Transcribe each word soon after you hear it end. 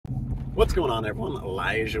What's going on, everyone?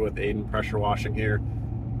 Elijah with Aiden Pressure Washing here.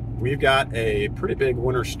 We've got a pretty big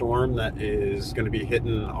winter storm that is going to be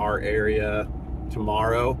hitting our area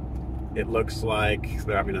tomorrow. It looks like,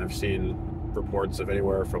 I've seen reports of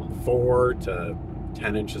anywhere from 4 to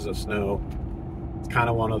 10 inches of snow. It's kind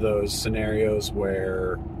of one of those scenarios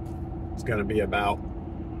where it's going to be about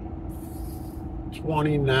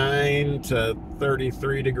 29 to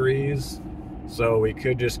 33 degrees. So we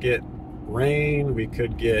could just get rain, we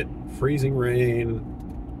could get freezing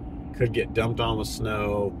rain, could get dumped on with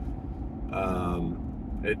snow.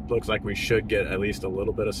 It looks like we should get at least a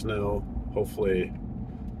little bit of snow. Hopefully,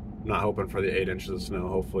 I'm not hoping for the 8 inches of snow.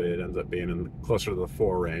 Hopefully it ends up being closer to the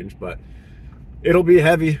 4 range, but it'll be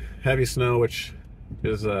heavy snow, which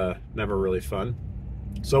is never really fun.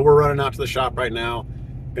 So we're running out to the shop right now.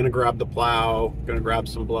 Gonna grab the plow, gonna grab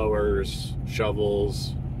some blowers,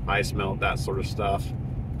 shovels, ice melt, that sort of stuff,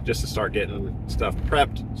 just to start getting stuff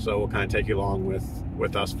prepped. So we'll kind of take you along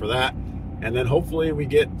with us for that. And then hopefully we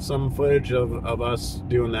get some footage of us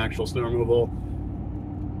doing the actual snow removal.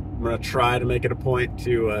 I'm gonna try to make it a point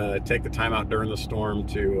to take the time out during the storm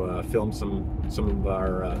to film some of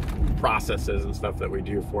our processes and stuff that we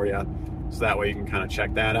do for you. So that way you can kind of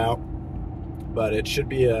check that out. But it should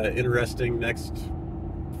be an interesting next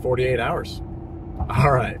 48 hours.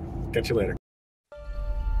 All right, catch you later.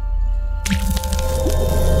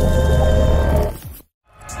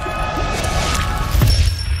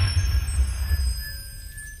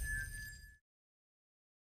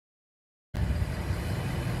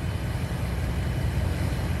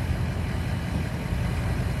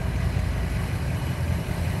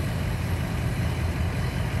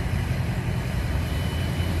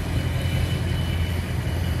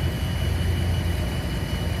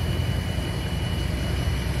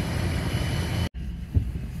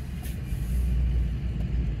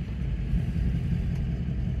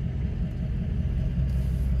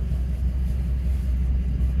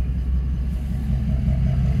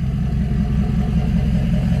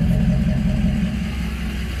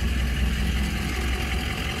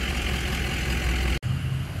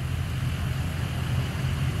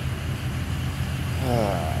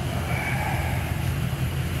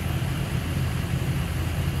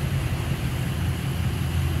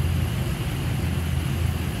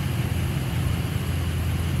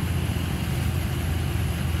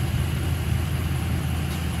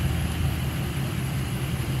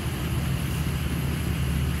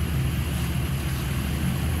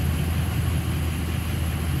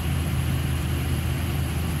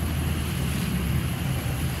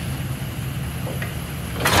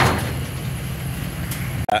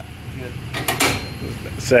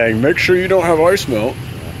 Saying, make sure you don't have ice melt.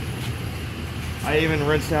 I even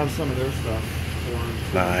rinsed out some of their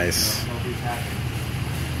stuff. Nice.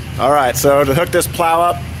 All right, so to hook this plow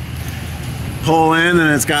up, pull in,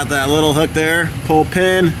 and it's got that little hook there. Pull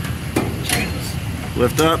pin,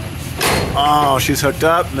 lift up. Oh, she's hooked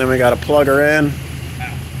up. And then we got to plug her in.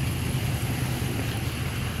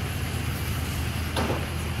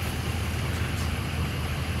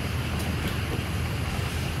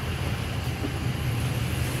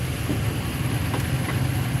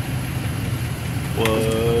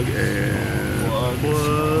 Plug and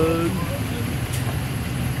plug.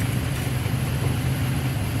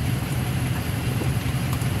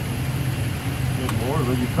 Good Lord,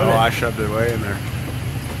 where'd you put it? Oh, I shoved it way in there.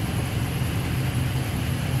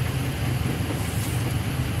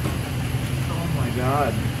 Oh my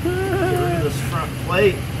God. Get rid of this front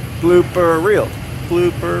plate. Blooper reel.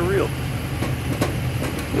 Blooper reel.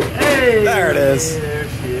 Hey! There it is. There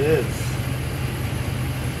she is.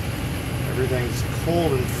 Everything's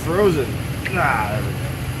cold and frozen. Ah, there we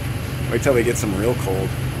go. Wait till we get some real cold.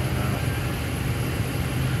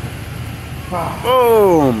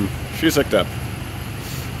 Boom! She's hooked up.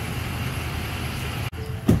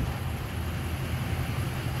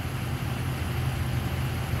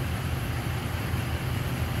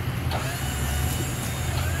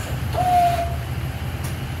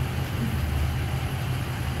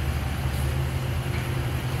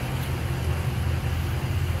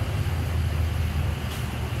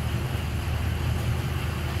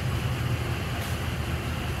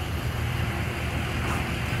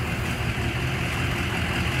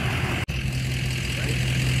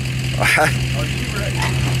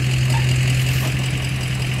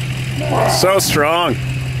 So strong.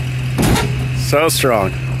 So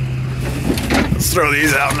strong. Let's throw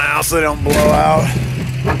these out now so they don't blow out.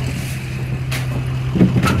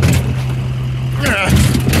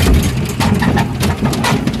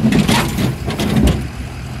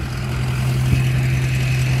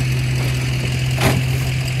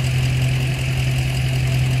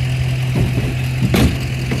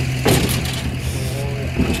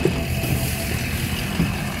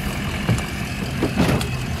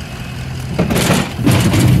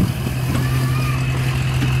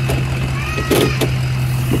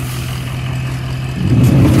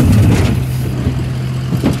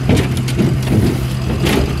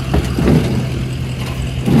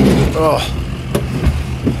 Oh,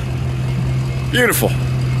 beautiful.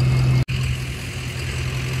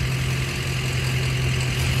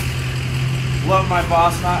 Love my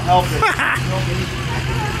boss not helping.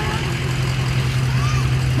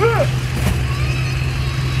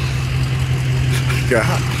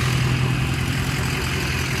 God.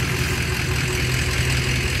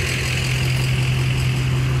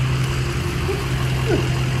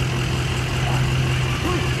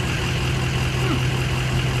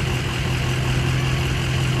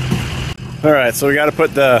 All right, so we got to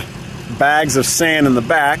put the bags of sand in the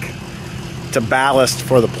back to ballast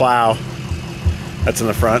for the plow that's in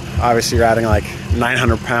the front. Obviously, you're adding like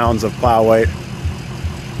 900 pounds of plow weight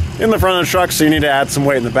in the front of the truck, so you need to add some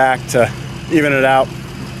weight in the back to even it out.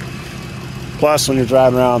 Plus, when you're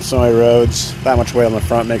driving around snowy roads, that much weight on the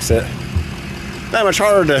front makes it that much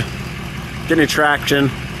harder to get any traction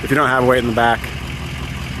if you don't have weight in the back.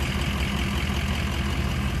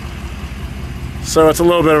 So it's a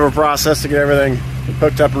little bit of a process to get everything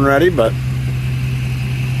hooked up and ready, but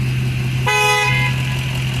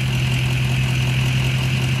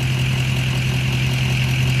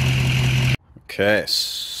okay,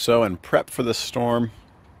 so in prep for this storm,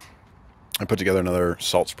 I put together another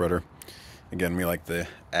salt spreader. Again, we like the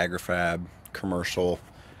AgriFab commercial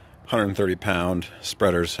 130 pound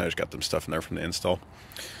spreaders. I just got them stuff in there from the install.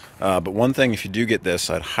 But one thing, if you do get this,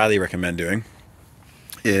 I'd highly recommend doing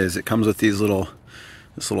is it comes with this little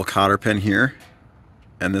cotter pin here,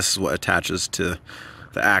 and this is what attaches to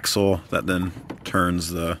the axle that then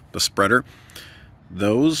turns the spreader.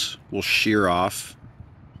 Those will shear off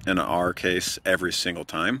in our case every single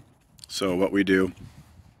time. So what we do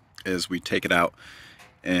is we take it out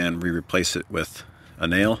and we replace it with a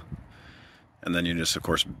nail, and then you just of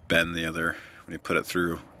course bend the other, when you put it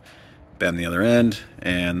through, bend the other end,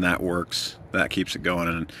 and that works. That keeps it going.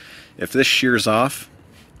 And if this shears off,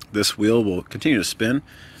 this wheel will continue to spin,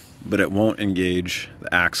 but it won't engage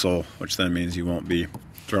the axle, which then means you won't be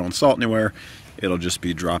throwing salt anywhere. It'll just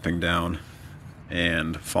be dropping down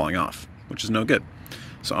and falling off, which is no good.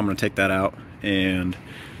 So I'm going to take that out and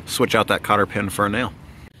switch out that cotter pin for a nail.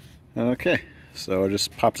 Okay, so I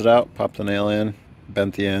just popped it out, popped the nail in,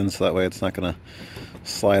 bent the end so that way it's not going to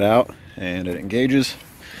slide out, and it engages.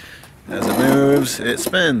 As it moves, it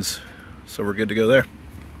spins. So we're good to go there.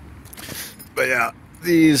 But yeah,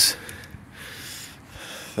 these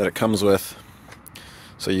that it comes with,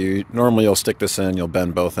 so normally you'll stick this in, you'll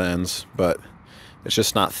bend both ends, but it's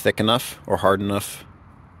just not thick enough or hard enough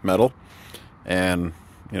metal, and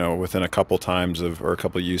you know, within a couple times or a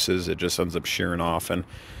couple uses, it just ends up shearing off, and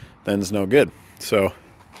then it's no good. So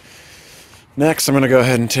next I'm going to go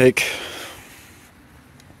ahead and take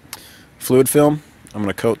fluid film. I'm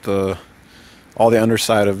going to coat all the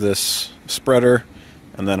underside of this spreader,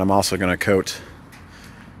 and then I'm also going to coat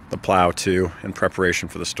the plow too in preparation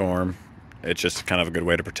for the storm. It's just kind of a good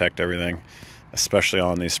way to protect everything, especially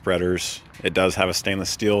on these spreaders. It does have a stainless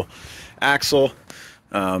steel axle,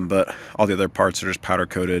 but all the other parts are just powder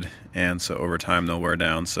coated, and so over time they'll wear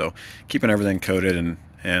down. So keeping everything coated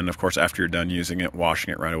and of course after you're done using it,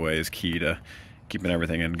 washing it right away is key to keeping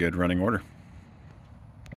everything in good running order.